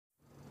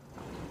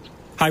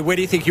Hey, where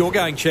do you think you're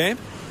going, champ?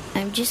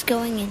 I'm just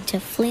going into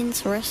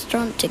Flynn's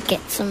restaurant to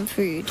get some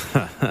food.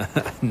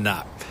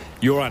 Nah,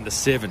 you're under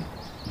 7.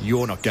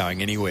 You're not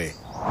going anywhere.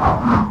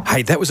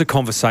 Hey, that was a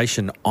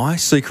conversation I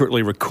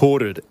secretly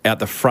recorded out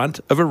the front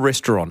of a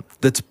restaurant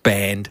that's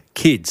banned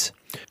kids.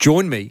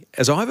 Join me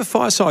as I have a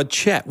fireside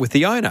chat with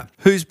the owner,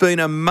 who's been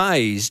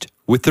amazed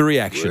with the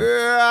reaction.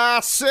 Well,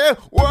 I said,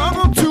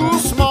 welcome to a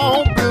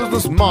small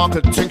business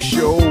marketing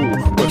show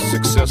where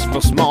successful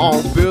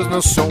small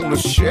business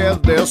owners share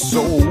their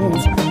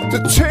souls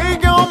to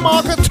take your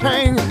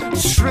marketing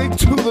straight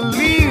to the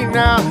lead.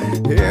 Now,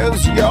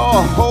 here's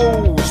your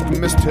host,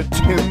 Mr.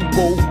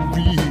 Timbo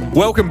Reed.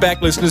 Welcome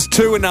back, listeners,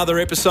 to another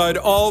episode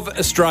of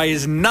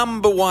Australia's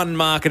 #1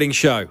 marketing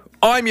show.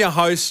 I'm your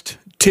host,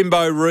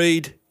 Timbo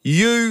Reed.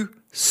 You,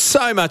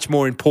 so much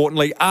more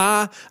importantly,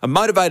 are a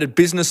motivated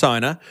business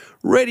owner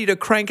ready to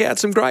crank out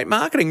some great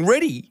marketing,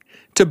 ready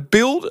to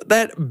build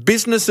that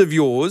business of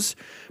yours,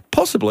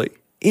 possibly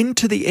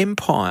into the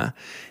empire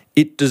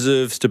it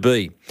deserves to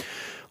be.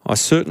 I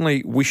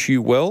certainly wish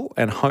you well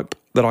and hope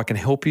that I can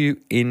help you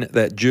in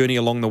that journey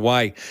along the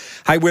way.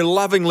 Hey, we're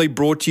lovingly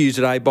brought to you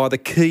today by the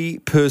Key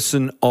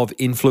Person of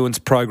Influence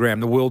program,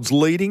 the world's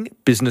leading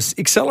business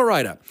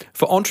accelerator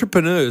for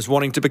entrepreneurs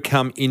wanting to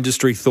become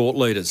industry thought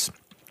leaders.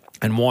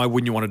 And why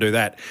wouldn't you want to do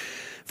that?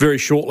 Very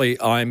shortly,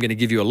 I am going to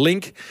give you a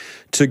link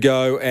to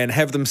go and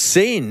have them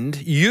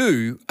send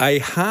you a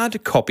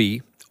hard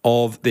copy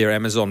of their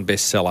Amazon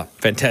bestseller.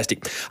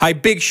 Fantastic. Hey,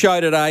 big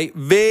show today,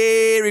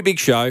 very big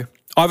show.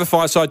 I have a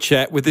fireside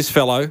chat with this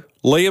fellow,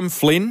 Liam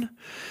Flynn,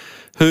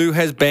 who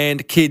has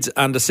banned kids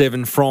under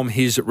 7 from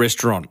his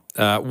restaurant.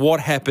 What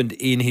happened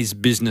in his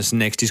business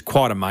next is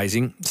quite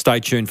amazing. Stay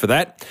tuned for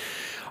that.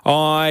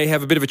 I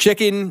have a bit of a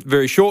check-in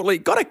very shortly.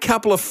 Got a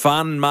couple of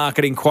fun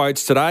marketing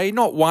quotes today.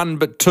 Not one,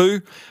 but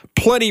 2.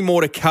 Plenty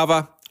more to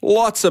cover.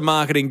 Lots of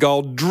marketing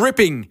gold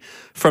dripping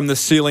from the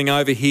ceiling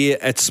over here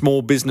at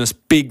Small Business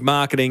Big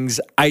Marketing's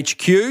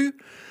HQ.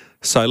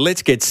 So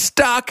let's get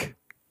stuck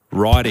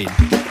right in.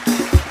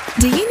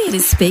 Do you need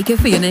a speaker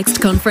for your next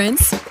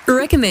conference?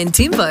 Recommend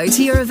Timbo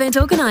to your event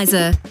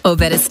organiser. Or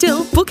better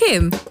still, book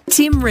him.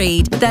 Tim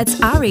Reed, that's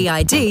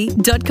reid.com.au.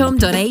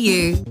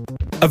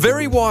 A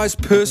very wise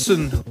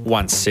person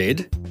once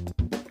said,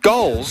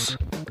 goals,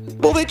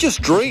 well, they're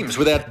just dreams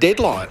without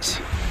deadlines.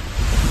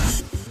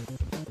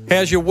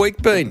 How's your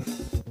week been?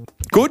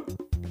 Good?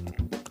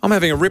 I'm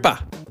having a ripper.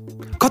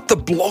 Got the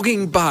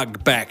blogging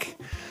bug back.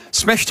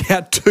 Smashed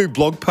out 2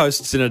 blog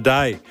posts in a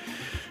day.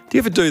 Do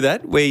you ever do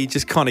that, where you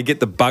just kind of get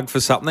the bug for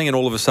something and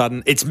all of a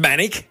sudden it's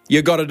manic?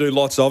 You got to do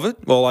lots of it.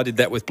 Well, I did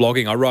that with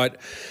blogging. I wrote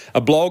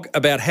a blog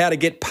about how to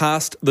get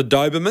past the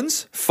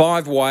Dobermans,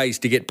 5 ways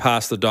to get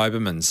past the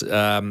Dobermans.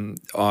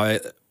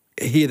 I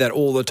hear that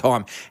all the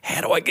time.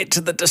 How do I get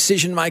to the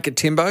decision maker,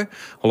 Timbo?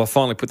 Well, I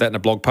finally put that in a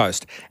blog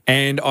post.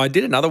 And I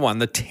did another one,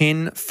 the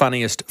 10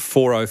 funniest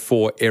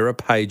 404 error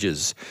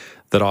pages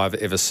that I've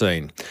ever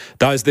seen.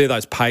 Those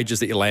pages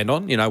that you land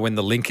on, you know, when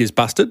the link is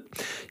busted.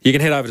 You can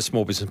head over to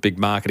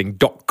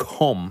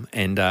smallbusinessbigmarketing.com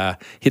and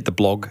hit the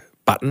blog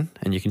button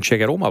and you can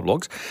check out all my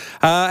blogs.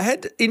 I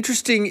had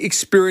interesting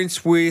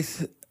experience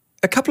with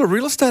a couple of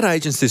real estate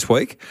agents this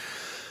week.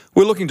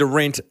 We're looking to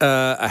rent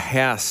a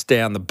house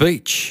down the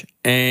beach,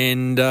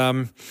 and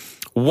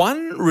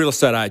one real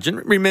estate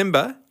agent,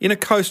 remember, in a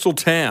coastal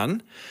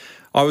town,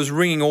 I was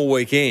ringing all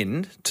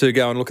weekend to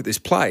go and look at this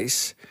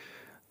place.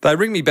 They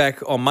ring me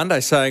back on Monday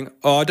saying,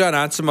 I don't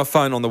answer my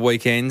phone on the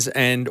weekends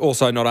and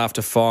also not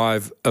after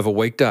 5 of a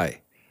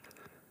weekday.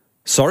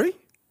 Sorry?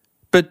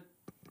 But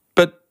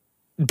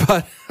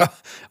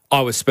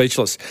I was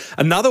speechless.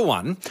 Another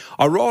one,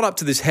 I rolled up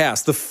to this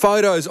house. The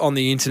photos on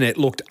the internet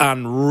looked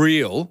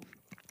unreal.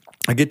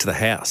 I get to the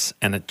house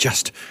and it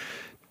just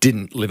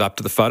didn't live up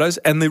to the photos.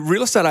 And the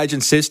real estate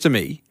agent says to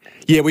me,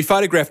 yeah, we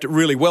photographed it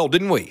really well,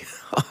 didn't we?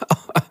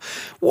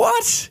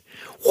 What?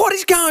 What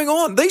is going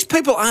on? These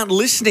people aren't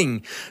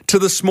listening to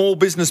the Small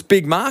Business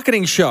Big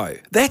Marketing show.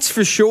 That's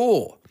for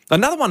sure.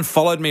 Another one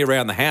followed me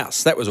around the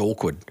house. That was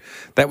awkward.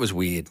 That was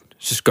weird.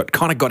 Just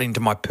got into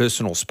my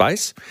personal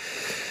space.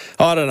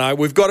 I don't know.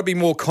 We've got to be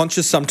more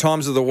conscious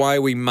sometimes of the way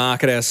we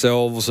market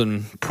ourselves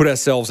and put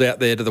ourselves out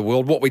there to the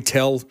world, what we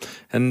tell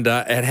and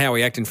how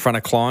we act in front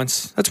of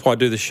clients. That's why I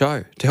do the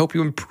show, to help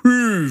you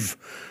improve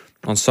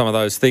on some of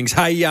those things.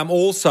 Hey,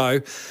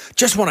 also,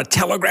 just want to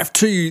telegraph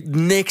to you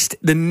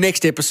the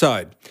next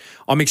episode.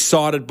 I'm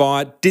excited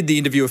by it. Did the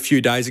interview a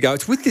few days ago.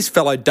 It's with this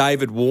fellow,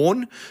 David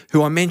Warren,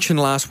 who I mentioned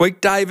last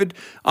week. David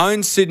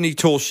owns Sydney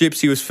Tall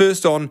Ships. He was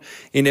first on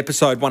in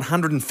episode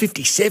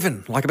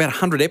 157, like about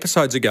 100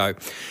 episodes ago.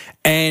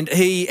 And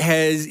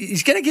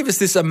he's going to give us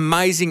this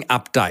amazing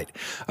update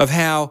of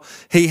how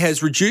he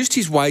has reduced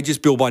his wages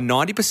bill by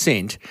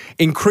 90%,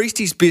 increased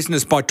his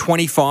business by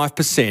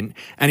 25%,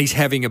 and he's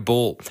having a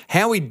ball.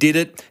 How he did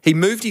it, he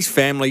moved his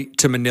family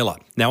to Manila.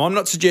 Now, I'm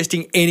not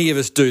suggesting any of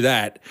us do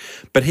that,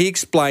 but he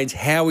explains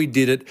how he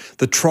did it,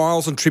 the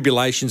trials and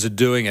tribulations of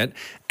doing it,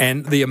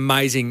 and the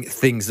amazing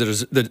things that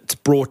it's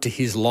brought to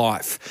his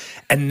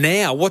life. And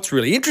now what's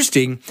really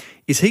interesting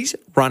is he's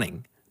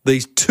running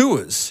these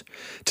tours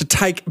to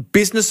take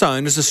business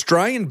owners,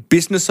 Australian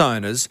business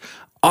owners,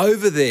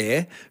 over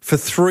there for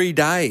 3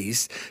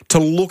 days to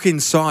look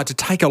inside, to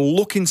take a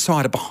look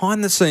inside, a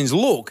behind-the-scenes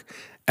look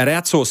at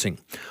outsourcing.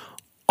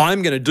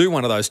 I'm going to do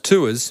one of those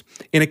tours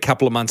in a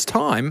couple of months'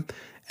 time,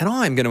 and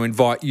I'm going to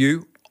invite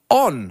you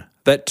on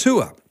that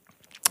tour.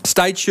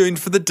 Stay tuned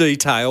for the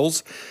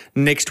details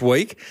next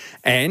week,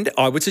 and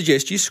I would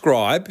suggest you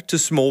subscribe to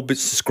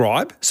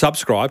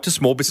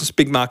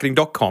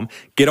smallbusinessbigmarketing.com.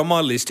 Get on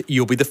my list.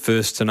 You'll be the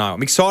first to know.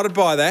 I'm excited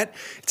by that.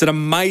 It's an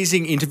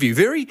amazing interview.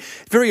 Very,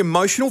 very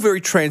emotional,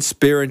 very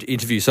transparent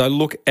interview. So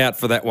look out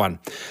for that one.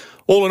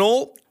 All in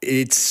all,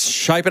 it's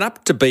shaping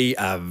up to be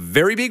a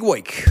very big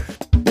week.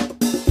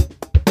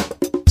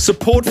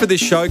 Support for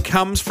this show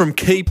comes from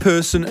Key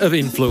Person of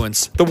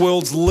Influence, the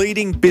world's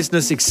leading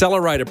business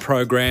accelerator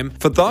program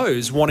for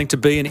those wanting to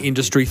be an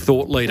industry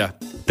thought leader.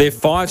 Their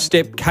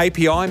 5-step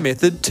KPI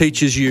method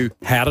teaches you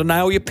how to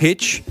nail your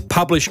pitch,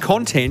 publish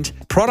content,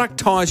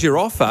 productize your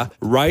offer,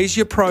 raise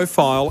your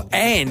profile,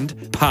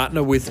 and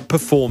partner with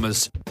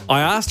performers. I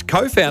asked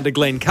co-founder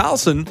Glenn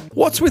Carlson,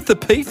 what's with the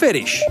pee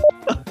fetish?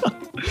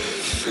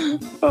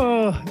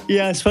 Oh,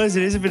 yeah, I suppose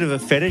it is a bit of a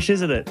fetish,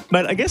 isn't it?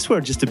 But I guess we're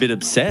just a bit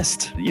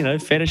obsessed. You know,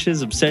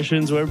 fetishes,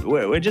 obsessions,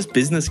 we're just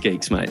business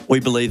geeks, mate. We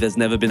believe there's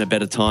never been a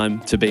better time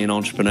to be an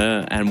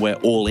entrepreneur, and we're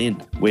all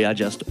in. We are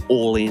just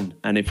all in.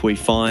 And if we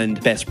find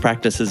best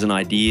practices and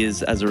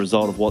ideas as a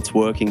result of what's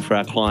working for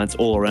our clients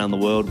all around the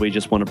world, we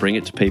just want to bring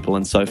it to people.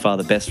 And so far,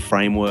 the best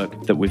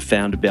framework that we've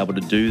found to be able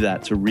to do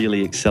that, to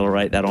really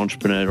accelerate that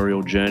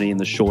entrepreneurial journey in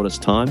the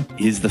shortest time,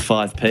 is the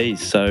 5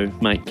 Ps. So,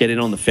 mate, get in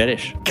on the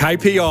fetish.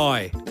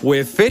 KPI,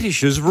 where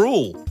fetishes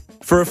rule.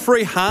 For a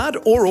free hard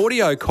or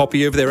audio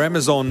copy of their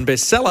Amazon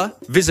bestseller,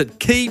 visit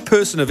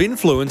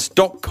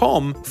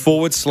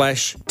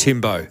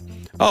keypersonofinfluence.com/Timbo.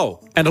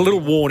 Oh, and a little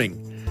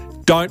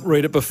warning. Don't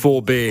read it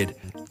before bed.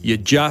 You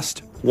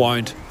just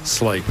won't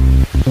sleep.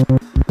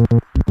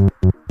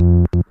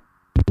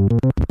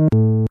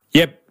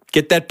 Yep,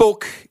 get that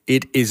book.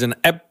 It is an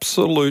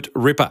absolute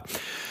ripper.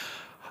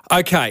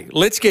 Okay,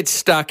 let's get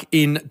stuck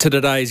into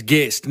today's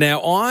guest.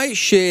 Now, I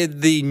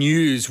shared the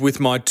news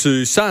with my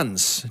 2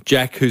 sons,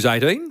 Jack, who's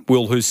 18,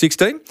 Will, who's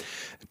 16.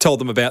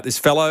 Told them about this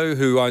fellow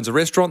who owns a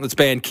restaurant that's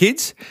banned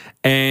kids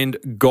and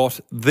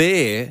got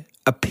their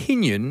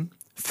opinion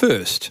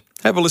first.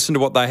 Have a listen to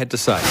what they had to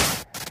say.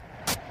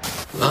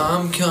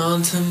 I'm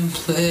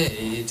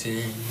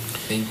contemplating,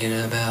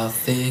 thinking about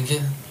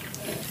thinking.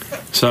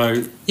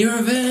 So, Your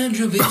revenge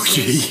will be so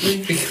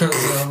sweet because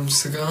I'm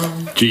so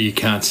gone. gee, you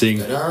can't sing.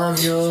 But I'm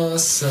your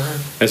son.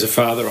 As a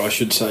father, I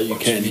should say you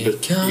can,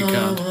 but you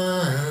can't.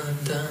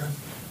 Undone.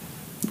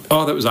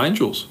 Oh, that was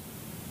Angels.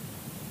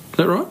 Is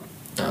that right?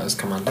 No, it's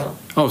come undone.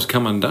 Oh, it's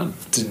Come Undone.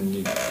 Didn't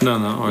you?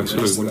 No, I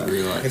sort of wouldn't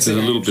really like. There's a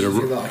little bit of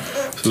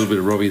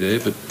Robbie there,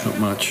 but not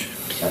much.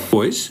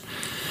 Boys,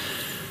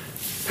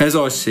 as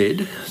I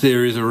said,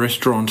 there is a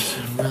restaurant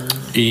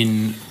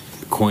in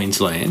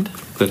Queensland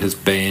that has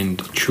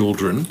banned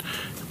children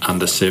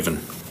under 7.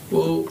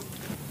 Well,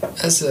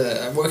 as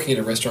I'm working at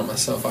a restaurant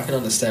myself, I can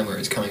understand where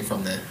he's coming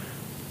from there.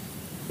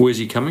 Where's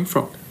he coming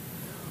from?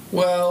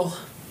 Well,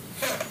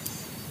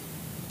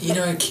 you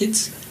know,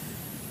 kids,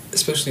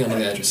 especially under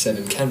the age of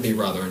 7, can be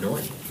rather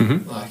annoying.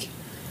 Mm-hmm. Like,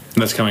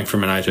 And that's coming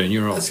from an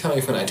 18-year-old. that's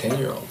coming from an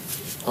 18-year-old.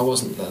 I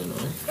wasn't that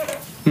annoying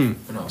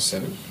when I was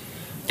 7.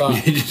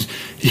 But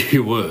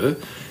You were.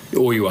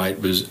 All you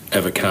ate was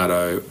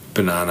avocado,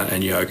 banana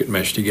and yogurt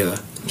mashed together.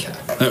 okay.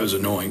 That was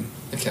annoying.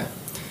 Okay.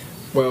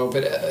 Well,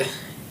 but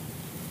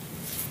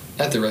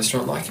at the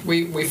restaurant, like,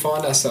 we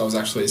find ourselves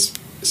actually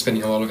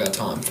spending a lot of our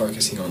time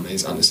focusing on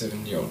these under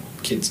 7-year-old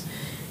kids.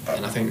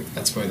 And I think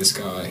that's where this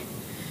guy,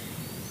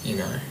 you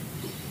know,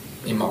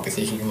 he might be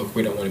thinking, look,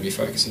 we don't want to be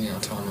focusing our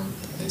time on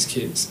these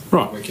kids.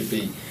 Right. We could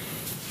be,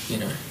 you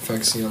know,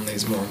 focusing on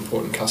these more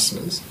important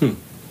customers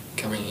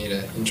coming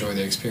here to enjoy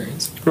their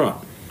experience. Right.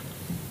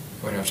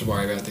 We don't have to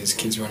worry about these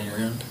kids running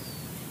around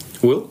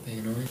Will? being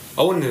annoying.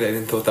 I wouldn't have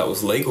even thought that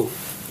was legal.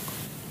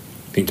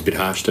 Think it's a bit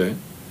harsh too.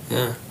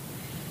 Yeah.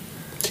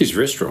 It's his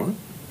restaurant.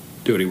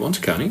 Do what he wants,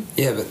 can't he?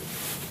 Yeah, but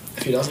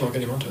If he doesn't, I'll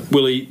get him onto it.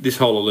 Will he, this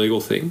whole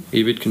illegal thing, are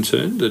you a bit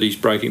concerned that he's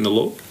breaking the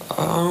law?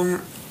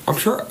 I'm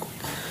sure.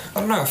 I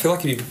don't know. I feel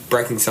like he'd be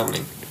breaking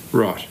something.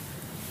 Right.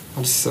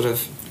 I just sort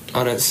of.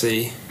 I don't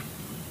see.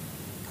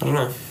 I don't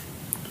know.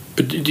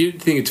 But do you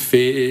think it's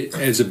fair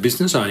as a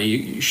business owner,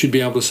 you should be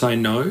able to say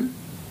no?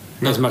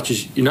 As much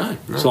as you know.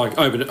 No. It's like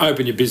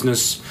open your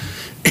business.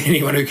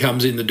 Anyone who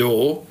comes in the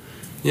door,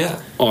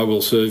 Yeah, I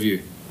will serve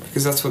you.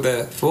 because that's what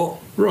they're for.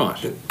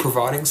 Right. They're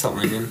providing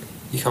something, and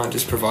you can't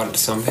just provide it to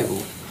some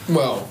people,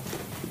 Well,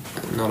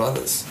 and not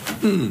others.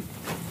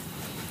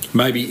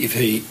 Maybe if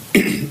he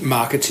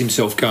markets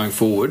himself going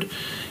forward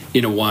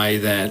in a way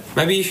that...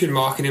 Maybe you should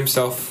market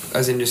himself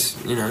as in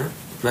just, you know,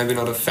 maybe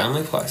not a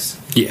family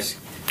place. Yes,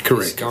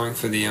 correct. He's going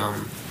for the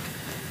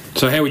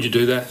So how would you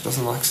do that?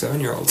 doesn't like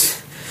 7-year-olds.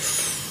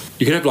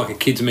 You could have like a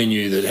kids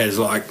menu that has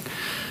like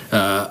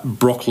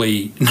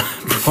broccoli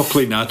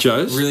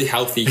nachos, Really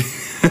healthy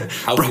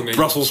menu.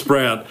 Brussels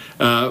sprout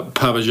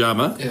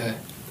parmigiana, yeah.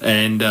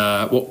 And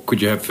what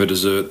could you have for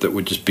dessert that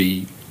would just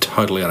be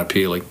totally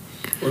unappealing?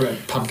 What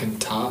about pumpkin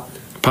tart?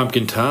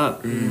 Pumpkin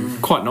tart.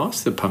 Quite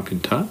nice, the pumpkin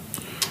tart.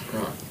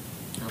 Right.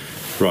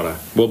 Righto.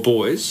 Well,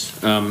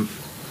 boys,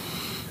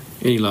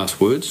 any last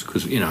words?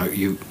 Because,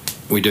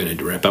 we do need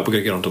to wrap up. We've got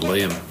to get on to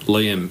Liam.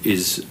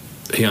 Liam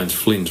he owns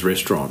Flynn's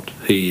restaurant.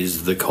 He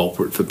is the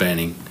culprit for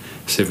banning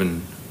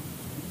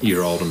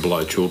 7-year-old and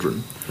below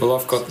children. Well,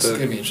 I've got This is the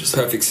gonna be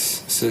interesting. perfect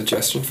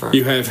suggestion for him.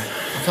 You have...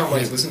 I can't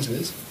wait to listen to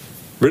this.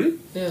 Really?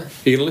 Yeah.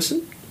 You going to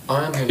listen?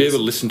 I am going You ever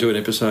listen to an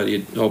episode of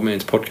your old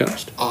man's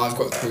podcast? I've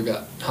got through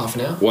about half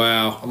an hour.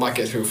 Wow. I might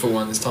get through a full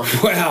one this time.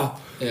 Wow.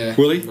 Yeah.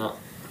 Will he? No.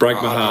 Break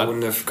my I heart.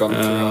 wouldn't have gone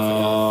through half an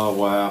hour. Oh,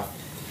 wow.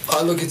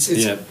 Oh, look, it's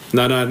Yeah.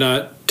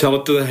 No. Tell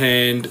it to the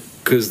hand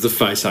because the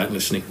face ain't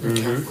listening.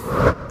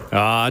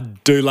 I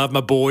do love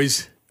my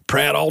boys.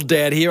 Proud old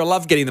dad here. I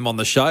love getting them on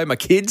the show. My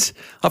kids.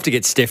 I'll have to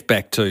get Steph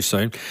back too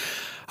soon.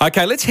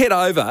 Okay, let's head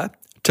over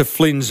to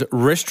Flynn's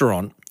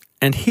restaurant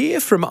and hear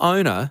from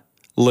owner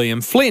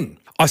Liam Flynn.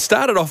 I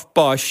started off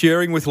by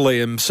sharing with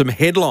Liam some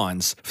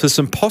headlines for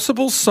some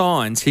possible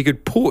signs he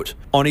could put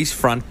on his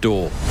front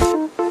door.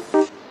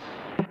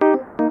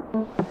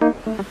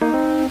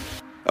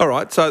 All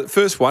right, so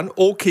first one,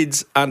 all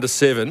kids under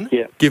 7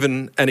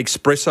 given an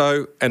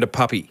espresso and a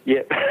puppy.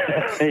 Yep.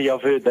 Yeah,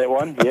 I've heard that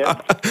one,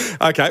 yeah.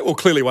 Okay, well,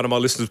 clearly one of my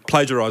listeners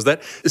plagiarised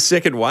that. The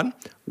second one,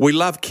 we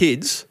love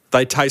kids,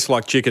 they taste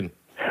like chicken.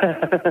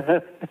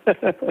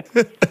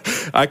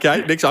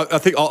 Okay, next, I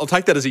think I'll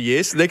take that as a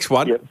yes. Next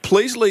one,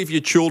 please leave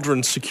your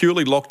children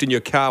securely locked in your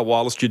car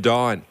whilst you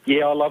dine.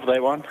 Yeah, I love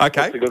that one.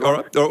 Okay, That's a good all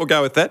one. right, we'll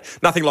go with that.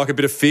 Nothing like a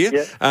bit of fear.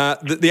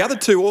 The other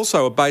two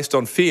also are based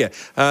on fear.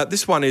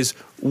 This one is,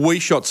 we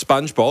shot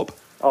SpongeBob.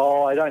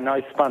 Oh, I don't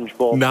know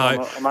SpongeBob.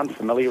 No. I'm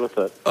unfamiliar with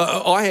it.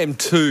 I am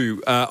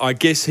too. I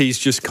guess he's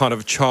just kind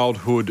of a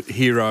childhood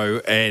hero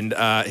and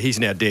he's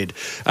now dead.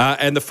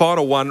 And the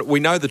final one,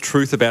 we know the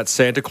truth about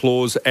Santa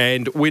Claus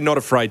and we're not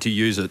afraid to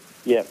use it.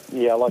 Yeah,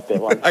 I like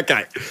that one.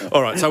 Okay,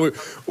 all right. So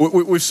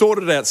we've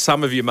sorted out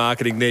some of your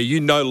marketing there. You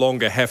no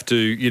longer have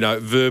to,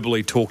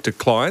 verbally talk to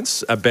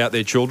clients about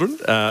their children.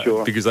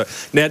 Sure. Because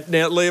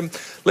now, Liam,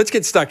 let's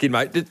get stuck in,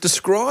 mate.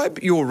 Describe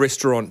your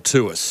restaurant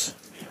to us.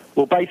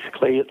 Well,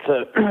 basically, it's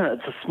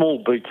a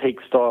small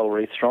boutique-style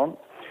restaurant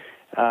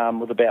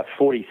with about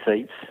 40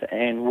 seats,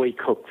 and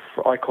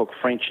I cook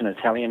French and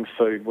Italian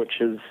food,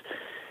 which is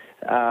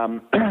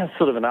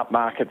sort of an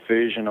upmarket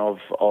version of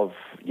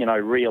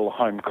real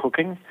home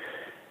cooking,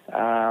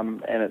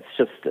 and it's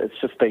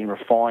just been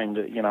refined,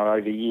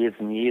 over years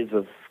and years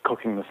of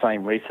cooking the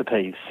same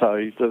recipes.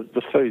 So the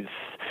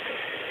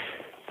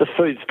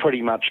food's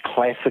pretty much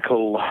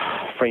classical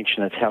French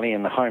and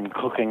Italian home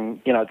cooking.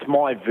 It's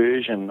my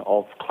version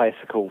of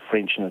classical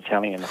French and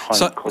Italian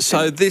home cooking.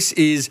 So this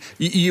is,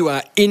 you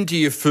are into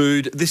your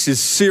food. This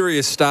is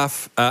serious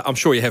stuff. I'm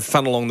sure you have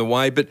fun along the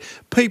way, but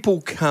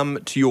people come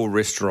to your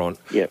restaurant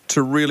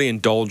to really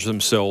indulge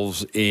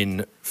themselves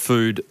in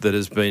food that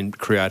has been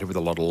created with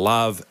a lot of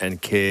love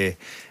and care,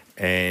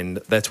 and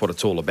that's what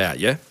it's all about,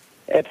 yeah?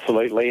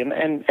 Absolutely,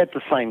 and at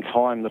the same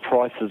time, the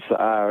prices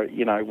are,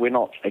 we're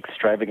not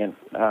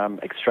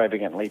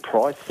extravagantly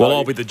priced. Well,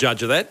 I'll be the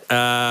judge of that.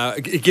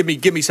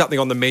 Give me something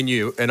on the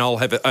menu, and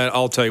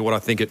I'll tell you what I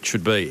think it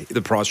should be.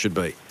 The price should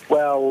be.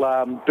 Well,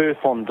 beurre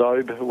en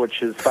daube,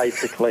 which is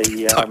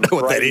basically don't know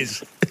what that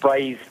is.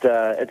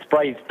 It's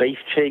braised beef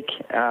cheek.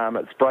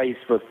 It's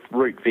braised with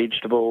root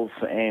vegetables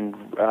and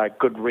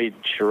good red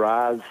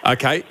Shiraz.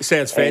 Okay,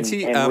 sounds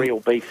fancy. And real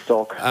beef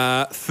stock.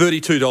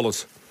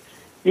 $32.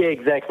 Yeah,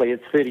 exactly.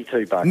 It's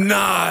 $32.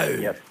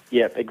 No.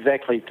 Yep.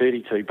 Exactly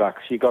 $32.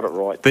 You got it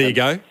right. There you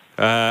go.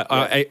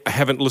 I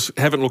haven't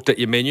looked at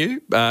your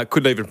menu.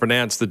 Couldn't even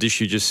pronounce the dish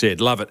you just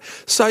said. Love it.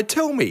 So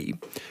tell me,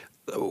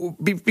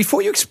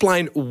 before you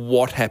explain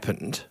what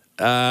happened,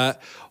 I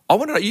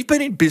want to know, you've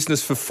been in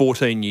business for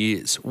 14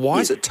 years. Why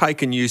has it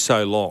taken you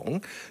so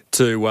long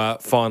to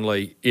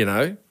finally,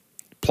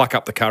 pluck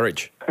up the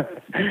courage?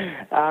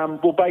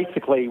 Well,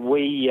 basically,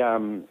 we've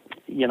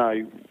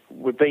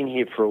been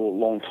here for a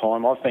long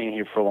time. I've been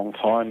here for a long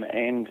time,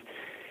 and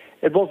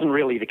it wasn't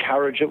really the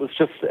courage.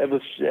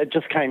 It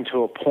just came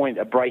to a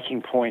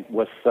breaking point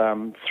with 3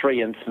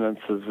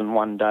 incidences in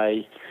one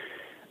day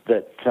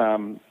that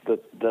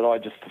I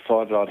just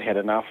decided I'd had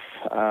enough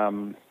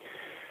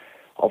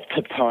of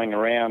tiptoeing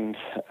around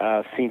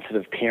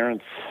sensitive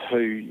parents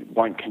who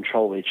won't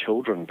control their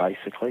children,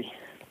 basically.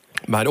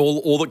 Mate,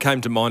 all that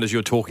came to mind as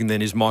you're talking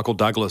then is Michael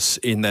Douglas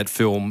in that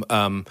film.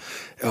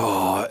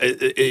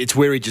 It's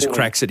where he just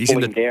cracks it. He's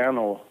Falling down,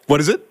 or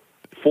what is it?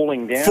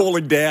 Falling down.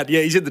 Falling down.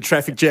 Yeah, he's in the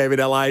traffic jam in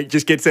LA.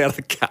 Just gets out of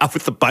the car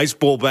with the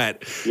baseball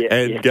bat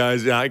and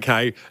goes,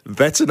 "Okay,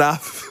 that's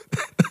enough."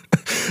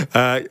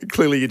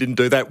 Clearly, you didn't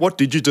do that. What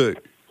did you do?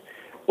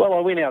 Well, I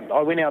went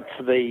out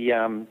to the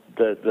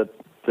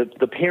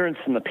parents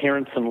and the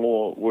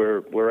parents-in-law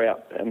were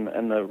out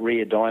in the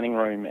rear dining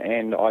room,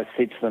 and I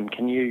said to them,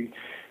 "Can you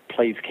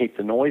please keep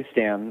the noise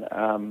down,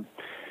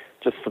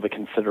 just for the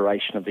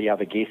consideration of the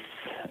other guests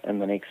in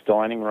the next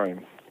dining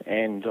room?"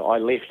 And I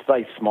left.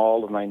 They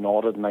smiled and they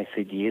nodded and they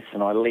said yes,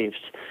 and I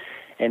left.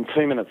 And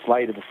 2 minutes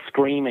later, the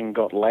screaming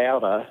got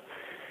louder.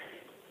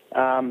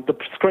 The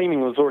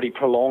screaming was already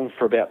prolonged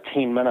for about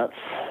 10 minutes.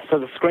 So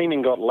the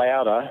screaming got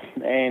louder,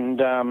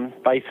 and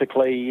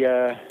basically...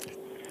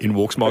 in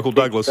walks Michael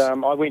Douglas. I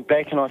went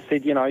back and I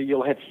said,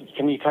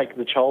 can you take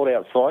the child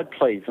outside,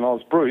 please? And I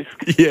was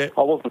brusque. Yeah.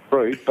 I wasn't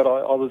rude, but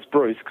I was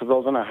brusque because I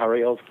was in a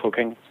hurry. I was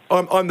cooking.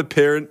 I'm the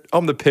parent,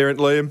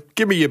 Liam.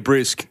 Give me your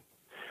brisk.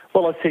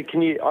 Well, I said,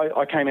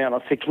 I came out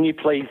and I said, can you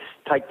please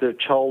take the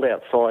child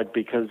outside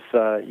because,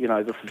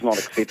 this is not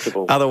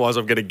acceptable. Otherwise,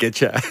 I'm going to get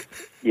you.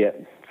 Yeah.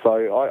 So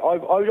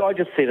I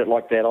just said it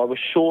like that. I was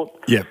short,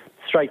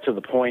 straight to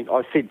the point.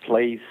 I said,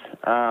 please.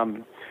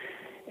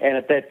 And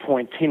at that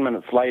point, 10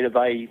 minutes later,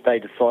 they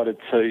decided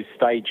to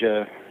stage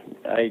a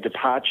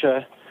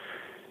departure,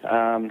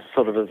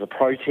 sort of as a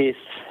protest,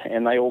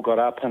 and they all got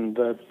up, and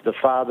the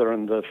father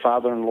and the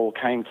father-in-law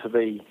came to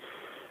the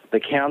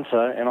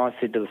counter, and I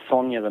said to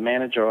Sonia, the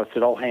manager, I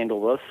said, I'll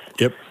handle this.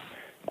 Yep.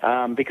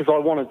 Because I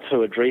wanted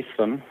to address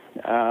them.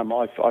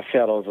 I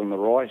felt I was in the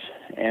right,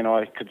 and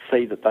I could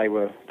see that they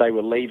were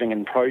leaving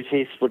in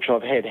protest, which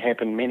I've had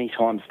happen many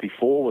times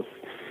before with.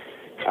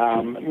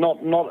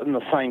 Not in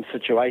the same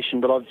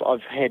situation, but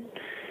I've had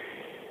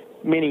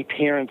many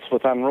parents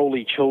with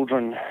unruly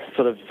children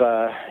sort of,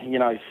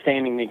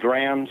 standing their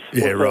ground.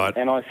 Yeah, right.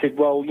 And I said,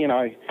 well,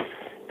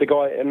 the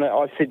guy, and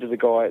I said to the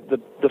guy,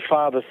 the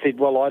father said,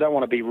 well, I don't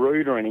want to be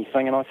rude or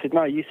anything. And I said,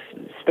 no, you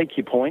speak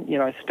your point,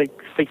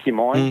 speak your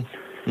mind.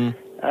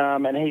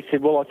 And he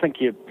said, well, I think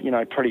you're,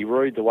 pretty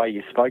rude the way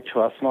you spoke to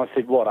us. And I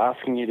said, what,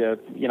 asking you to,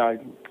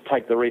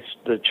 take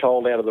the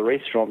child out of the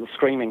restaurant, the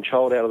screaming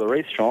child out of the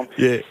restaurant?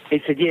 Yeah. He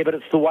said, yeah, but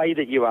it's the way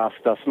that you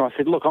asked us. And I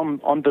said, look,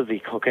 I'm busy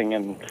cooking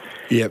and,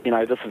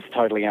 this is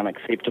totally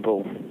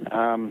unacceptable.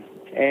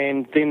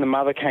 And then the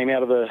mother came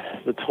out of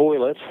the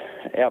toilet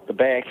out the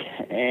back,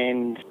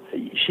 and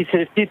she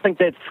said, if you think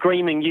that's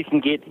screaming, you can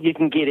get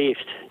effed.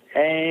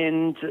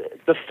 And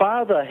the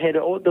father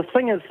the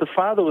thing is, the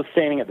father was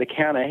standing at the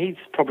counter. He's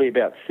probably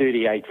about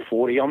 38,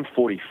 40. I'm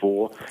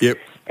 44. Yep.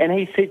 And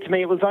he said to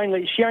me,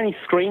 she only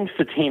screamed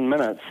for 10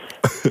 minutes.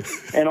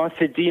 And I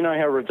said, do you know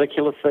how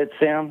ridiculous that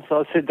sounds?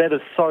 I said, that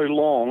is so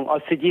long. I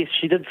said, yes,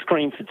 she did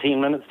scream for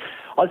 10 minutes.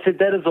 I said,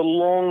 that is a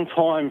long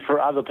time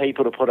for other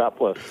people to put up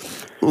with.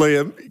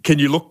 Liam, can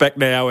you look back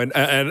now and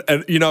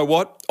you know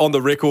what? On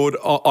the record,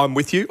 I'm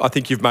with you. I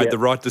think you've made the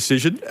right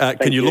decision.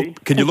 Can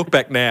you look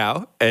back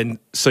now and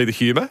see the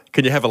humour?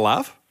 Can you have a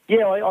laugh?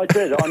 Yeah, I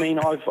did. I mean,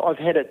 I've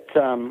had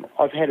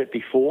it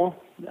before.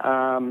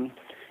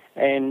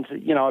 And,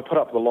 I put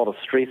up with a lot of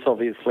stress,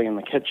 obviously, in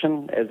the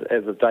kitchen as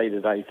a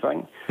day-to-day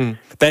thing.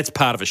 That's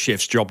part of a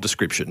chef's job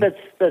description.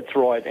 That's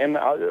right. And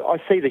I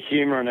see the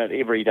humour in it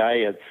every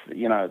day. It's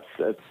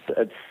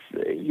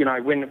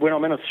when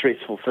I'm in a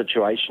stressful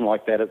situation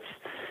like that,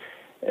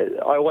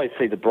 I always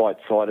see the bright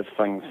side of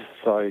things.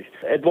 So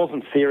it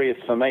wasn't serious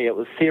for me. It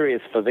was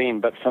serious for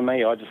them. But for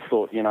me, I just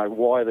thought,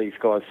 why are these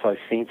guys so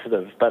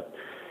sensitive? But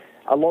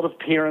a lot of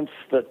parents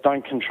that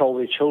don't control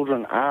their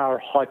children are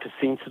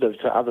hypersensitive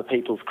to other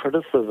people's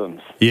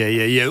criticisms.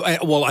 Yeah.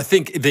 Well, I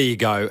think there you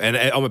go. And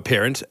I'm a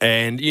parent,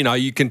 and,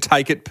 you can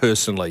take it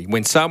personally.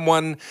 When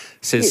someone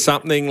says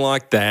something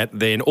like that,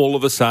 then all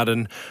of a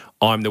sudden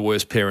I'm the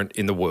worst parent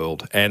in the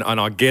world. And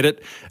I get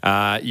it.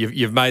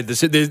 You've made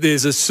this.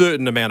 There's a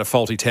certain amount of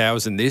faulty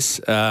towers in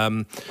this.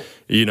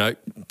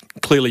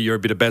 Clearly you're a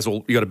bit of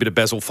Basil. You got a bit of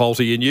Basil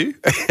faulty in you.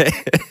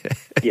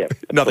 Yeah,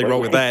 nothing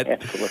wrong with that.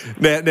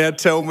 Absolutely. Now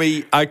tell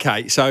me.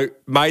 Okay, so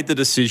made the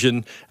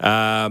decision.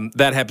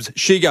 That happens.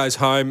 She goes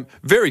home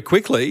very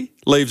quickly.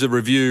 Leaves a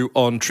review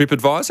on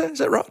TripAdvisor. Is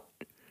that right?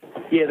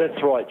 Yeah,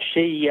 that's right.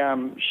 She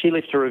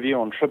left a review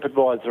on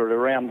TripAdvisor at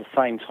around the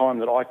same time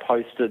that I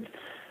posted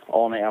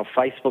on our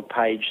Facebook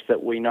page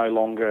that we no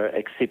longer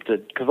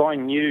accepted, because I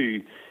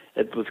knew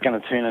it was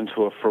going to turn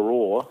into a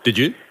furore. Did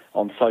you?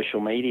 On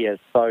social media.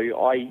 So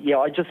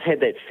I just had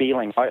that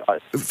feeling.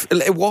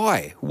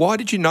 Why? Why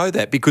did you know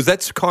that? Because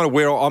that's kind of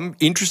where I'm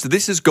interested.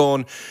 This has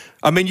gone.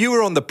 I mean, you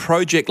were on The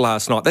Project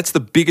last night. That's the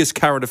biggest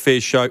current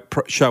affairs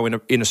show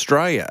in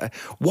Australia.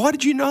 Why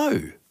did you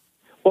know?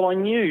 Well, I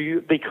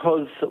knew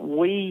because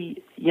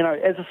we,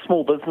 as a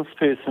small business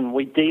person,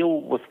 we deal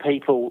with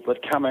people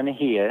that come in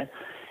here,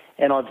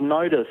 and I've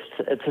noticed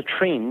it's a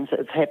trend.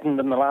 It's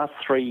happened in the last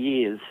 3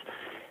 years.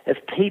 If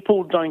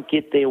people don't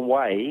get their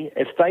way,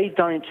 if they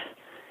don't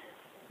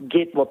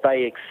get what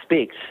they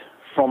expect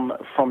from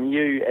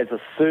you as a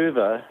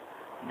server,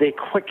 they're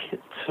quick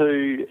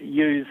to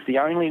use the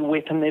only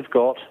weapon they've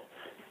got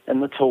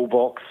in the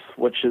toolbox,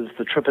 which is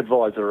the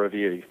TripAdvisor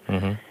review.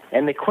 Mm-hmm.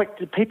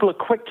 And people are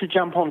quick to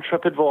jump on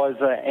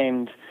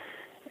TripAdvisor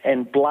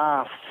and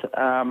blast,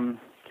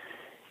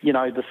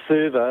 the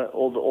server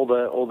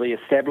or the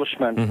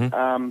establishment,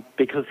 mm-hmm.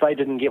 Because they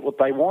didn't get what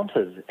they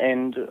wanted.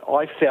 And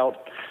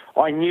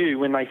I knew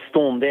when they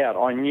stormed out,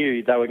 I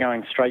knew they were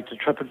going straight to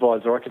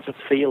TripAdvisor. I could just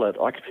feel it.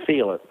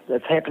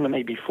 It's happened to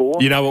me before.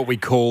 You know what we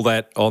call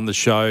that on the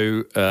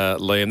show,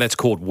 Liam? That's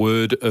called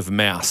word of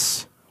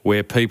mouth.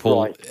 where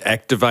people Right.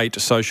 activate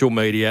social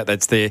media.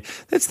 That's their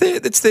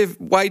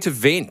way to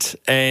vent.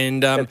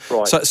 And That's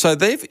right. so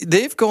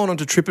they've gone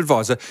onto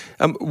TripAdvisor.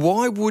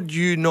 Why would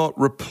you not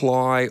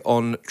reply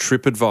on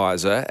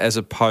TripAdvisor as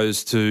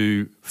opposed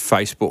to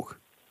Facebook?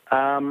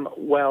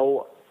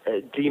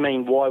 Do you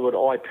mean why would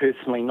I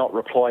personally not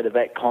reply to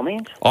that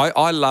comment?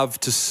 I love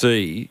to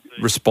see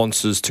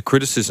responses to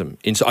criticism.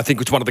 I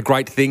think it's one of the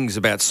great things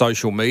about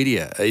social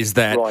media is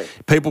that Right.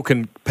 people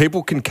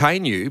can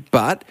cane you,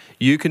 but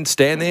you can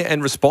stand there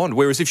and respond.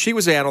 Whereas if she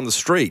was out on the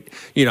street,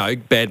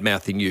 bad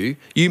mouthing you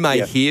may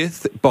Yeah. hear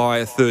by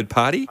a third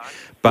party,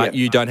 but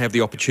Yeah. you don't have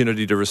the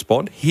opportunity to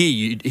respond. Here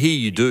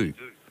you do.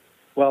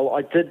 Well,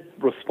 I did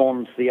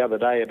respond the other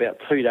day, about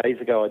 2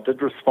 days ago. I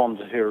did respond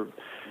to her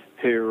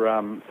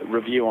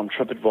review on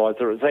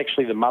TripAdvisor. It was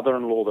actually the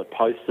mother-in-law that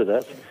posted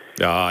it,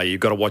 You've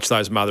got to watch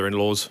those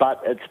mother-in-laws.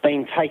 but it's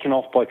been taken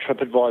off by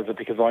TripAdvisor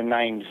because I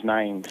named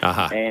names.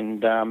 Uh-huh. And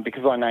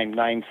because I named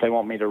names, they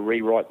want me to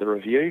rewrite the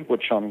review,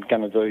 which I'm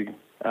going to do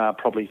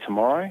probably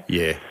tomorrow.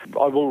 Yeah.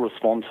 I will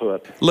respond to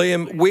it.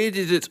 Liam, where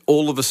did it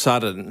all of a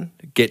sudden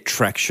get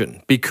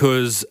traction?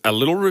 Because a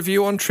little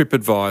review on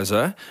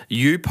TripAdvisor,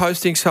 you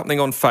posting something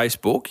on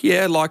Facebook,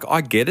 yeah,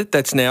 I get it,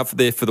 that's now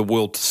there for the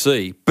world to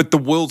see, but the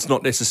world's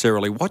not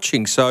necessarily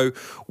watching. So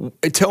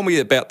tell me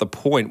about the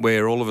point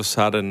where all of a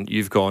sudden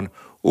you've gone,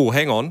 oh,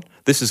 hang on,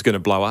 this is going to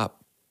blow up.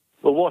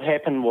 Well, what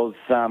happened was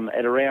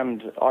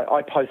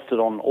I posted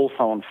also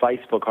on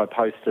Facebook, I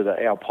posted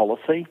our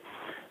policy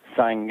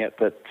saying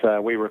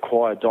that we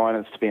require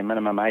diners to be a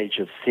minimum age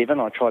of 7.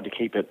 I tried to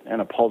keep it in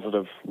a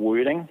positive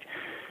wording,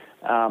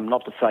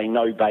 not to say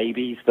no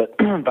babies, but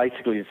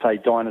basically to say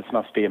diners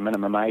must be a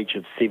minimum age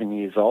of 7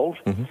 years old.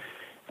 Mm-hmm.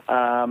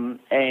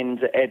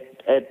 And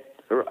at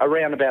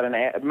around about an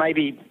hour,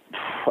 maybe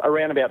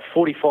around about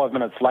 45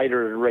 minutes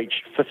later, it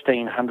reached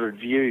 1,500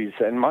 views,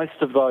 and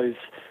most of those,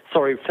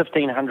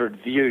 1,500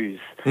 views,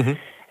 Mm-hmm.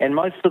 and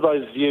most of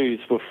those views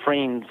were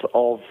friends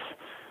of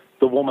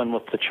the woman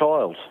with the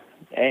child.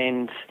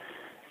 And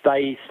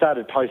they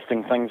started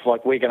posting things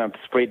like, we're going to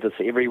spread this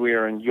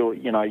everywhere and you're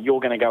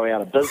going to go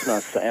out of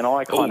business. And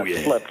I kind of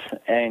flipped.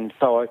 And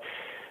so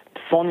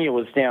Sonia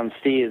was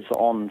downstairs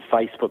on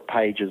Facebook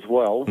page as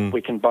well.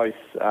 We can both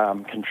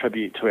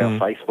contribute to our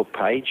Facebook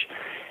page.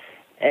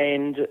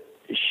 And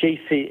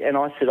she said, and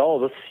I said,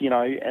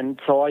 and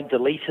so I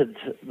deleted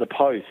the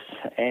post.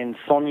 And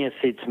Sonia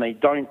said to me,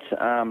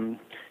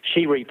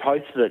 she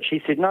reposted it.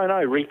 She said, no,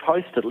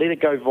 repost it, let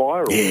it go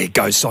viral. Yeah,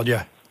 go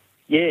Sonia.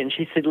 Yeah, and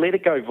she said, let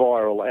it go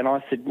viral. And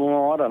I said,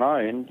 well, I don't know.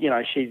 And,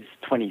 she's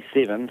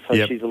 27, so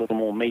she's a little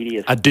more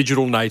media. A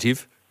digital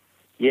native.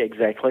 Yeah,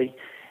 exactly.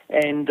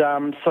 And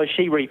so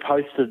she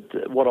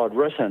reposted what I'd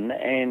written,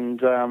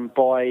 and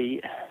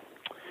I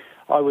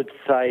would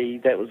say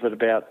that was at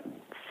about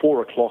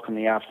 4 o'clock in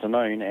the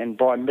afternoon, and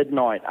by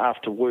midnight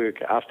after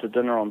work, after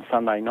dinner on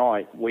Sunday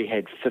night, we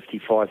had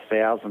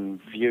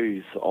 55,000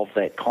 views of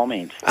that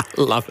comment.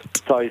 Love it.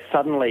 So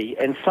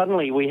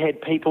suddenly we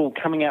had people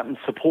coming out in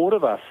support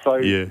of us. So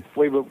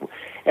we were,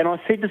 and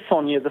I said to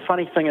Sonia, the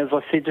funny thing is,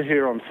 I said to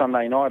her on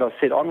Sunday night, I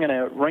said, I'm going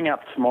to ring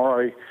up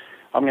tomorrow,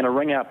 I'm going to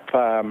ring up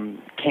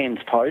Cairns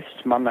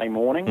Post Monday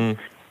morning,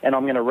 and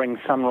I'm going to ring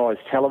Sunrise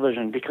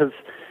Television, because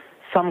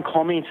some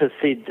commenter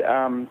said,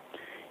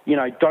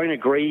 don't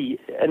agree.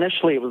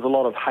 Initially, it was a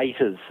lot of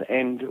haters,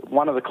 and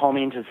one of the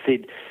commenters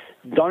said,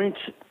 don't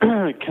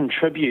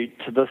contribute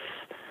to this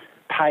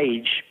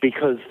page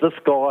because this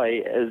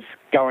guy is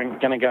going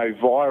to go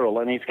viral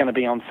and he's going to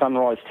be on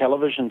Sunrise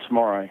Television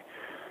tomorrow.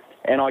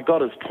 And I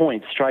got his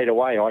point straight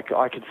away.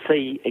 I could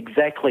see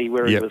exactly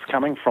where he was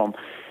coming from.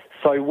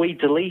 So we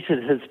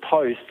deleted his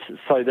post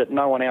so that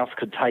no one else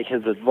could take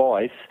his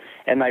advice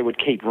and they would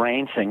keep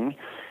ranting,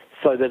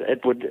 so that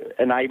it would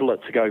enable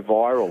it to go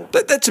viral.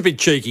 That's a bit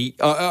cheeky.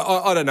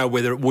 I don't know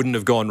whether it wouldn't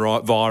have gone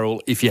viral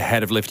if you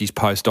had have left his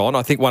post on.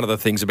 I think one of the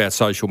things about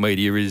social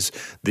media is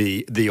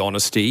the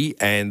honesty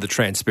and the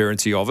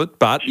transparency of it.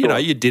 But,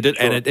 you did it,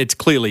 and it's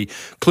clearly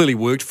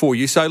worked for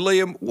you. So,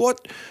 Liam,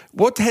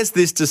 what has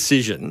this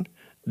decision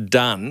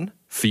done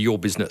for your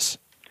business?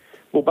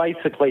 Well,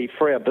 basically,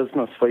 for our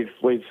business,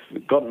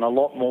 we've gotten a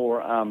lot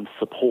more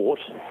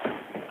support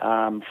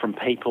from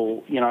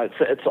people.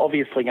 It's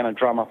obviously going to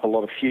drum up a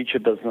lot of future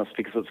business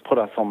because it's put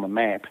us on the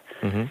map.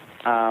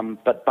 Mm-hmm.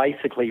 But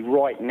basically,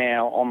 right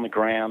now on the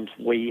ground,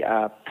 we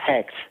are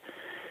packed.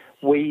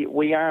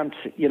 We aren't,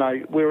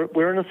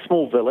 we're in a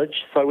small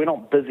village, so we're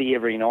not busy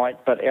every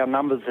night, but our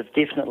numbers have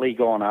definitely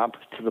gone up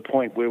to the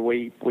point where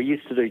we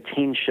used to do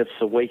 10 shifts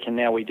a week and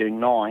now we do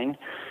 9.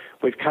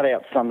 We've cut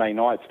out Sunday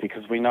nights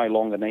because we no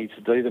longer need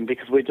to do them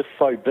because we're just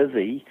so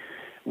busy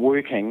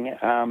working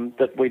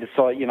that we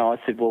decided, I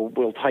said, well,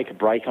 we'll take a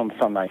break on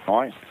Sunday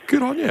night.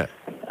 Good on you.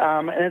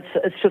 And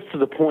it's just to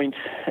the point.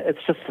 It's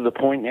just to the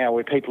point now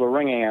where people are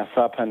ringing us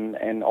up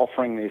and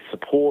offering their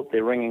support.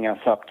 They're ringing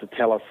us up to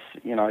tell us,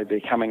 they're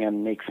coming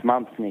in next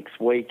month, next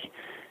week.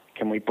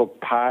 Can we book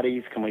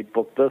parties? Can we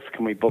book this?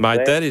 Can we book Mate,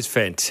 that? that is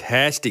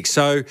fantastic.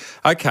 So,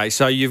 okay,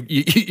 so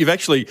you've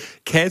actually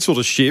cancelled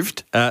a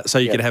shift so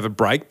you can have a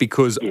break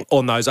because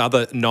on those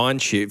other 9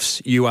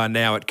 shifts, you are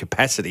now at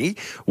capacity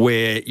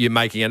where you're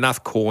making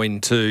enough coin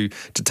to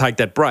take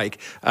that break.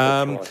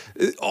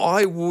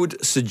 I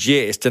would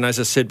suggest, and as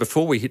I said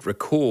before we hit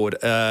record,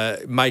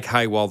 make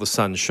hay while the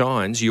sun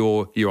shines.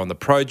 You're on the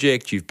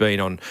project. You've been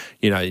on,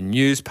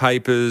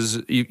 newspapers.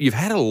 You've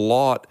had a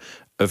lot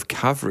of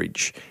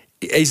coverage.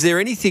 Is there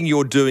anything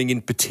you're doing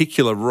in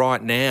particular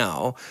right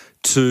now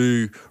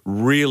to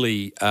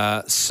really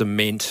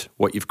cement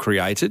what you've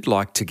created?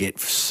 Like to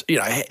get,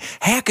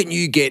 how can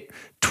you get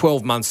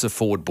 12 months of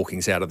forward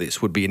bookings out of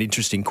this would be an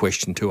interesting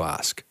question to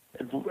ask.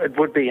 It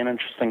would be an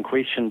interesting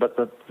question, but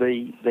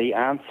the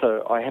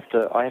answer, I have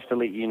to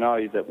let you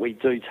know that we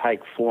do take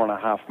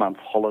 4.5 months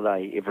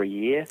holiday every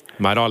year.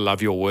 Mate, I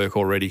love your work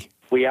already.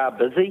 We are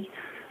busy.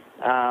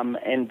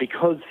 And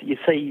because, you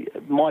see,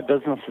 my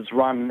business is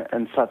run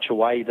in such a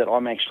way that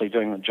I'm actually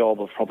doing the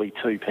job of probably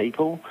 2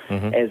 people,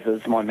 as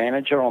is my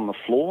manager on the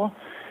floor.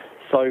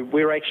 So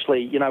we're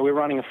actually, we're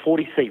running a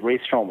 40-seat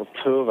restaurant with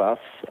 2 of us.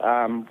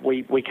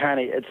 We can't,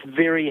 it's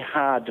very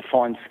hard to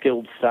find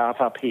skilled staff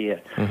up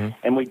here,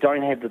 and we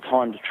don't have the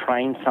time to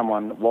train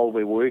someone while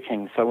we're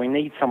working. So we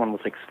need someone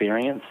with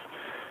experience,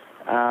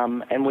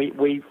 and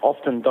we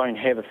often don't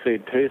have a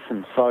third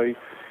person. So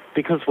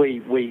because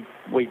we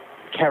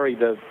carry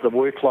the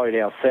workload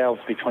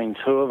ourselves between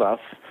 2 of us,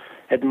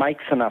 it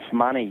makes enough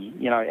money,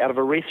 out of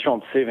a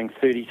restaurant serving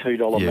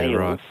 $32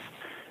 meals,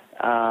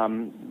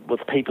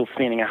 with people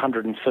spending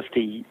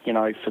 $150,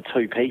 for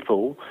 2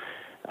 people,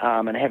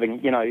 and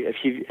having,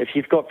 if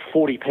you've got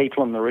 40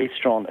 people in the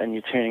restaurant and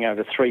you're turning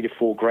over $3,000 to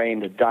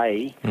 $4,000 a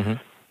day,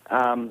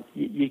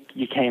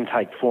 you can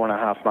take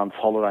 4.5 months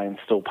holiday and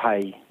still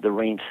pay the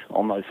rent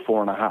on those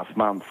 4.5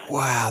 months.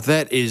 Wow,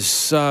 that is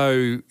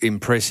so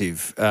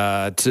impressive.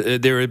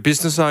 There are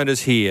business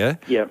owners here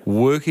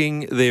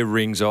working their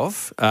rings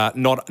off.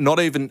 Not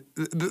even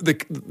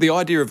the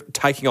idea of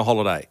taking a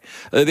holiday,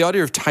 the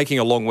idea of taking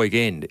a long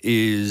weekend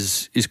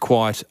is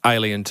quite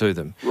alien to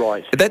them.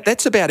 Right.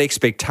 That's about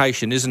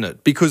expectation, isn't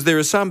it? Because there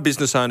are some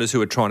business owners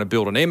who are trying to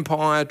build an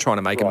empire, trying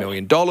to make $1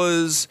 million.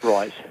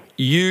 Right.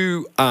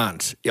 You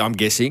aren't, I'm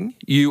guessing.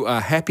 You are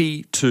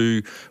happy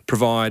to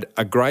provide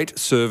a great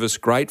service,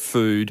 great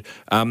food,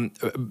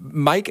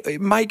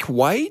 make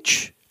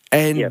wage,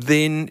 and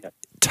then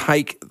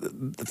take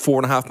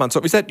 4.5 months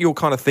off. Is that your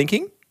kind of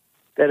thinking?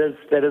 That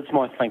is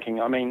my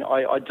thinking. I mean,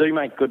 I do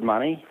make good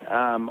money.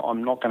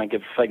 I'm not going to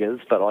give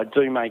figures, but I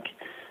do make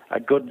a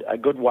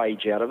good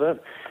wage out of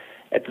it.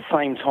 At the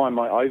same time,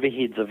 my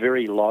overheads are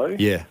very low.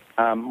 Yeah.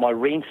 My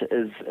rent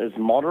is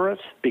moderate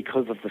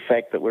because of the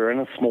fact that we're in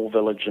a small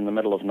village in the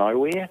middle of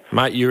nowhere.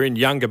 Mate, you're in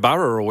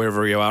Yungaburra or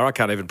wherever you are. I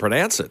can't even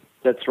pronounce it.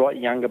 That's right,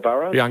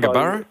 Yungaburra.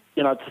 Yungaburra?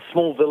 So, it's a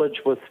small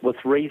village with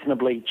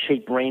reasonably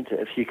cheap rent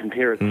if you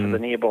compare it to the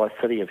nearby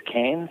city of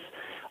Cairns.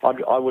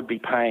 I would be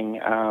paying,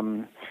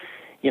 for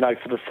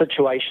the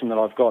situation that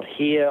I've got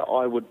here,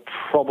 I would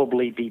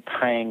probably be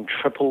paying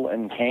triple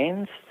in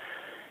Cairns.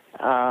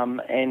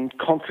 And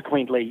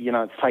consequently,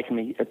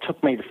 it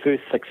took me the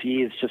first 6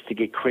 years just to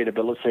get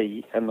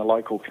credibility in the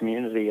local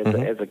community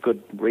as a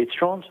good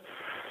restaurant.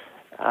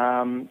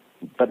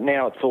 But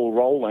now it's all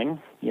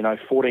rolling,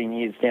 14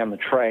 years down the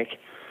track.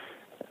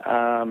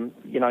 The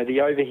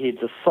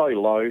overheads are so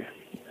low,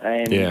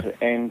 and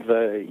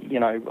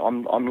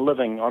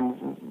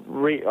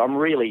I'm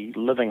really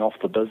living off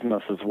the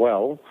business as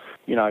well.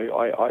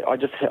 I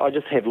just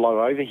have low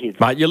overheads.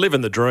 Mate, you're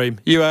living the dream.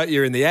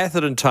 You're in the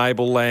Atherton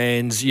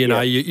tablelands.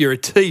 You're a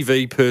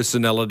TV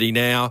personality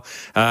now.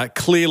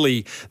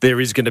 Clearly,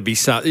 there is going to be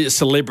a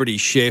celebrity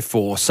chef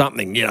or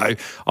something. I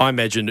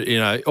imagine.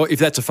 If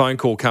that's a phone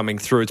call coming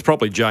through, it's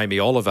probably Jamie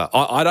Oliver.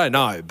 I don't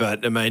know,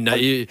 but I mean,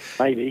 maybe.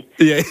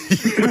 Yeah,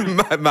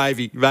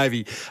 maybe.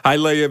 Hey,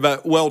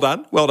 Liam, well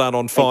done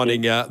on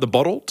finding the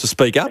bottle to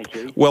speak up. Thank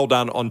you. Well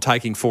done on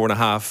taking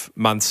 4.5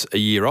 months a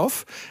year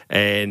off,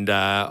 and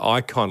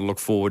I kind of look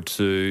forward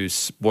to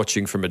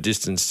watching from a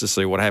distance to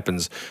see what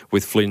happens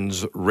with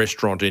Flynn's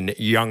restaurant in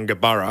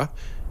Yungaburra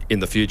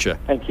in the future.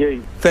 Thank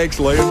you. Thanks,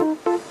 Liam.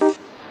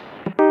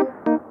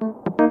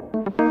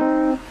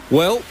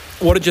 Well,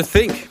 what did you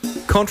think?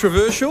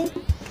 Controversial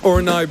or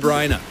a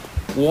no-brainer?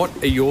 What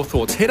are your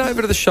thoughts? Head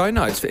over to the show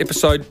notes for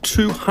episode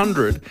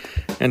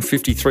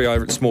 253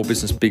 over at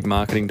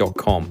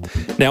smallbusinessbigmarketing.com.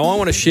 Now, I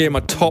want to share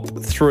my top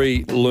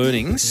 3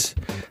 learnings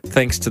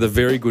thanks to the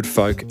very good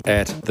folk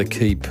at the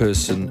Key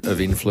Person of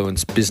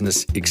Influence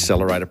Business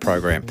Accelerator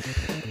program.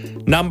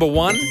 Number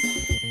 1,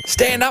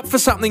 stand up for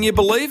something you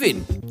believe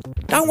in.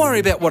 Don't worry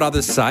about what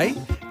others say.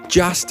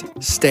 Just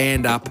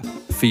stand up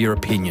for your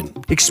opinion.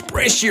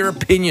 Express your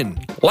opinion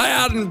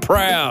loud and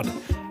proud.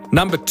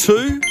 Number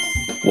 2,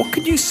 what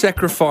can you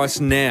sacrifice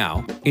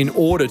now in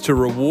order to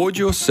reward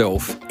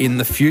yourself in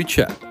the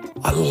future?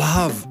 I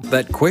love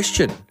that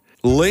question.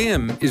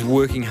 Liam is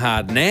working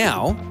hard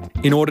now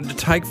in order to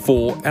take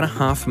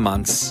 4.5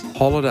 months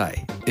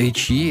holiday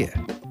each year.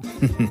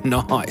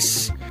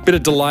 Nice. Bit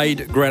of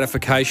delayed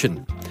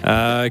gratification.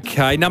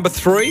 Okay, number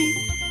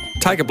 3,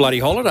 take a bloody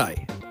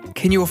holiday.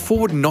 Can you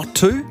afford not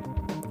to?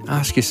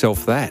 Ask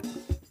yourself that.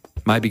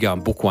 Maybe go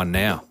and book one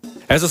now.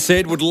 As I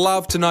said, would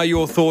love to know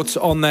your thoughts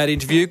on that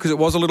interview because it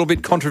was a little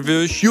bit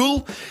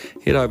controversial.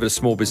 Head over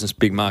to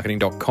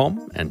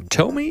smallbusinessbigmarketing.com and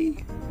tell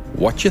me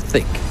what you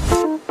think.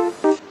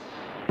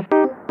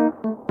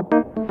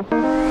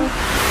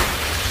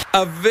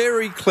 A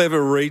very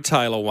clever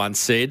retailer once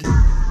said,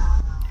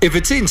 if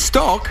it's in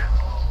stock,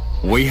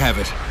 we have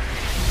it.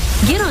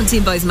 Get on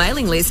Timbo's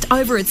mailing list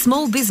over at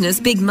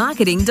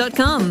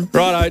smallbusinessbigmarketing.com.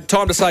 Righto,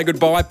 time to say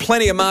goodbye.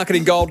 Plenty of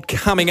marketing gold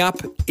coming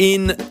up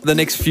in the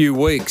next few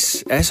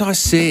weeks. As I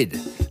said,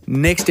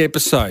 next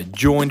episode,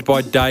 joined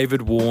by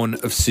David Warren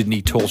of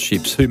Sydney Tall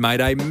Ships, who made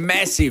a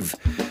massive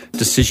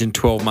decision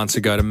 12 months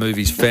ago to move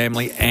his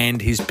family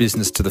and his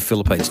business to the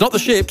Philippines. Not the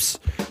ships,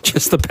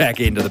 just the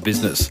back end of the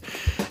business.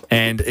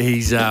 And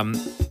he's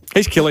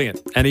killing it.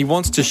 And he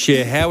wants to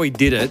share how he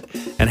did it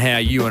and how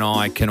you and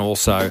I can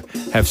also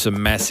have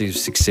some massive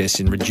success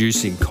in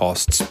reducing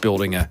costs,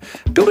 building a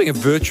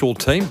virtual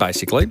team,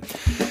 basically.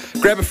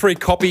 Grab a free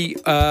copy,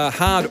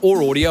 hard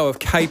or audio, of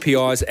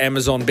KPI's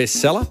Amazon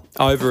bestseller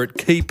over at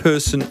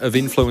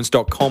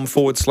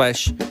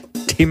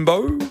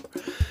keypersonofinfluence.com/Timbo.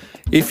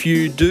 If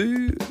you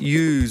do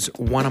use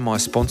one of my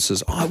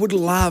sponsors, I would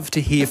love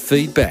to hear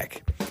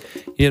feedback.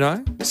 You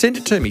know, send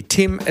it to me,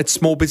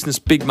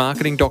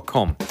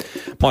 tim@smallbusinessbigmarketing.com.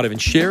 Might even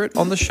share it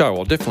on the show.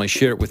 I'll definitely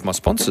share it with my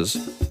sponsors.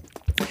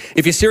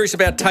 If you're serious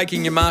about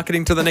taking your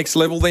marketing to the next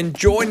level, then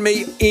join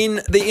me in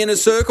the Inner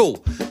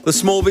Circle, the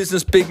Small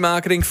Business Big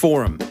Marketing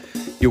Forum.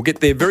 You'll get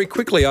there very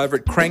quickly over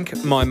at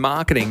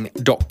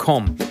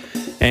crankmymarketing.com.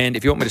 And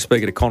if you want me to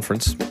speak at a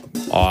conference,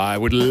 I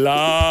would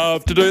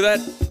love to do that.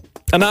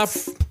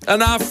 Enough.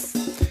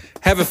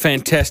 Have a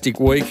fantastic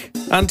week.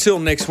 Until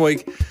next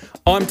week,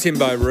 I'm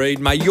Timbo Reid.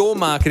 May your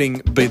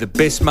marketing be the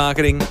best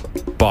marketing.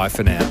 Bye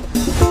for now.